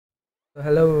So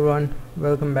hello everyone,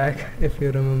 welcome back if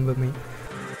you remember me.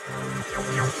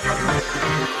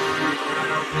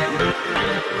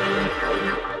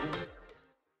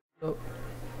 So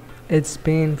it's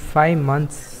been 5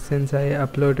 months since I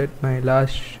uploaded my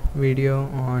last video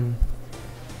on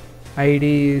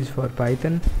IDEs for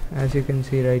Python, as you can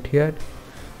see right here,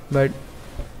 but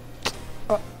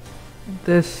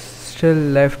this still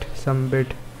left some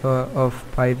bit of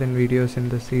Python videos in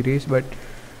the series. But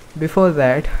before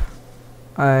that,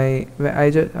 I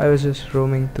was just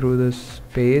roaming through this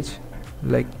page,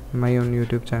 like my own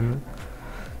YouTube channel.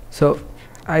 So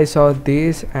I saw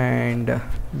these and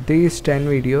these 10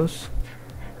 videos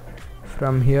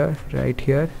from here, right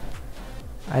here,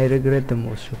 I regret the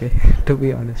most, okay, to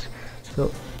be honest.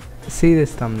 So see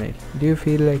this thumbnail, do you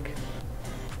feel like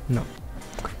no?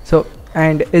 So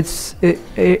and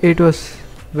it was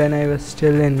when I was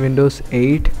still in Windows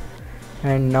 8,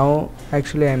 and now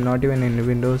actually I'm not even in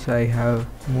Windows. I have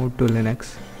moved to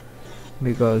Linux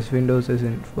because Windows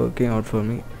isn't working out for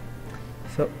me.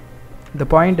 So the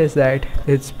point is that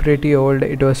it's pretty old.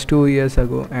 It was 2 years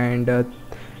ago, and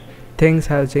things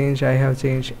have changed. I have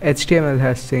changed, HTML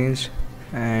has changed,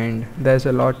 and there's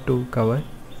a lot to cover.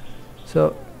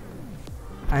 So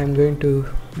I'm going to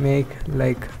make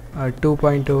like a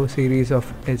 2.0 series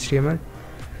of HTML,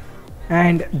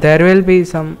 and there will be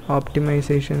some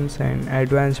optimizations and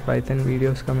advanced Python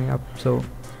videos coming up. So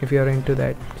if you're into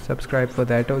that, subscribe for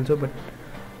that also. But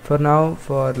for now,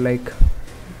 for like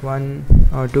 1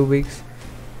 or 2 weeks,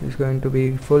 it's going to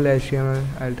be full HTML.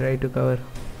 I'll try to cover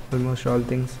almost all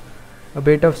things, a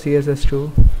bit of CSS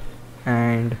too,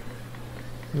 and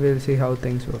we'll see how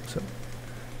things work.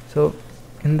 So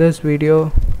in this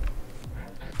video,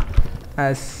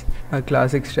 as a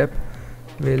classic step,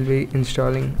 we'll be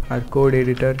installing our code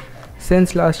editor.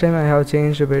 Since last time I have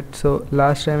changed a bit. So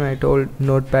last time I told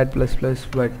Notepad++,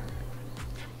 but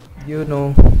you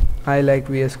know I like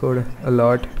VS Code a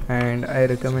lot and I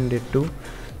recommend it too.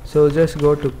 So just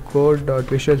go to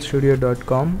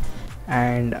code.visualstudio.com,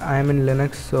 and I'm in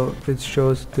Linux, so it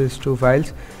shows these 2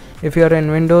 files. If you're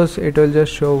in Windows, it will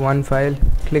just show 1 file.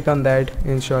 Click on that,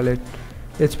 install it.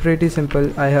 It's pretty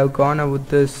simple. I have gone about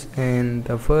this in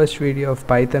the first video of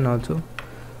Python also,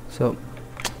 so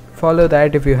follow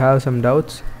that if you have some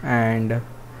doubts, and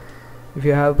if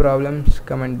you have problems,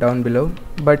 comment down below.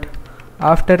 But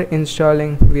after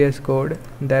installing VS Code,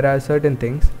 there are certain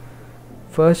things.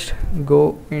 First,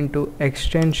 go into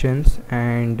extensions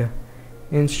and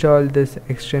install this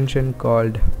extension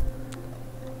called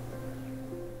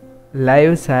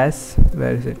live SASS.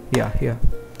 Where is it? Yeah, here.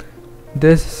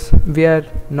 This, we are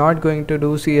not going to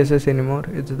do CSS anymore.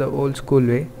 It's the old school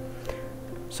way.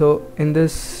 So in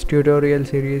this tutorial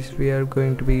series, we are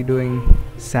going to be doing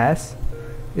SASS.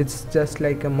 It's just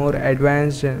like a more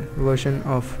advanced version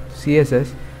of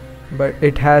CSS, but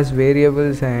it has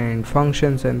variables and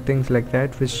functions and things like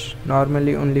that, which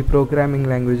normally only programming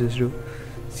languages do.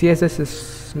 CSS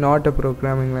is not a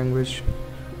programming language,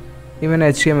 even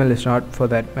HTML is not for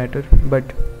that matter, but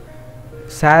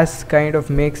SASS kind of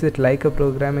makes it like a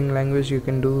programming language. You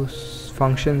can do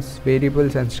functions,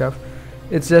 variables and stuff.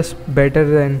 It's just better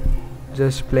than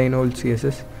just plain old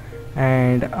CSS.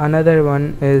 And another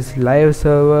one is live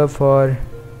server for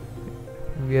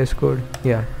VS Code.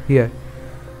 Yeah, here.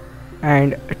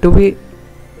 And to be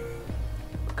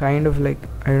kind of like,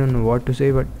 I don't know what to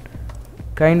say, but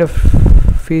kind of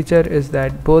feature is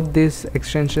that both these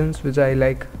extensions, which I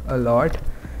like a lot,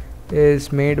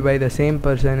 is made by the same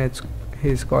person.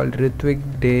 He's called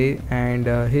Ritvik Day, and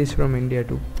he's from India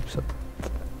too, so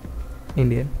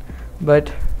Indian.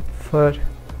 But for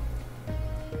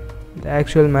the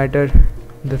actual matter,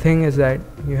 the thing is that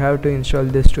you have to install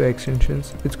these 2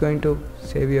 extensions. It's going to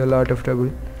save you a lot of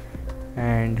trouble,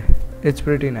 and it's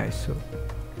pretty nice. So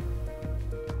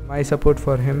my support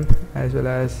for him, as well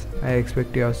as I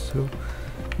expect yours to.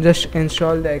 Just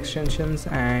install the extensions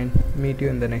and meet you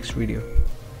in the next video.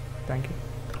 Thank you.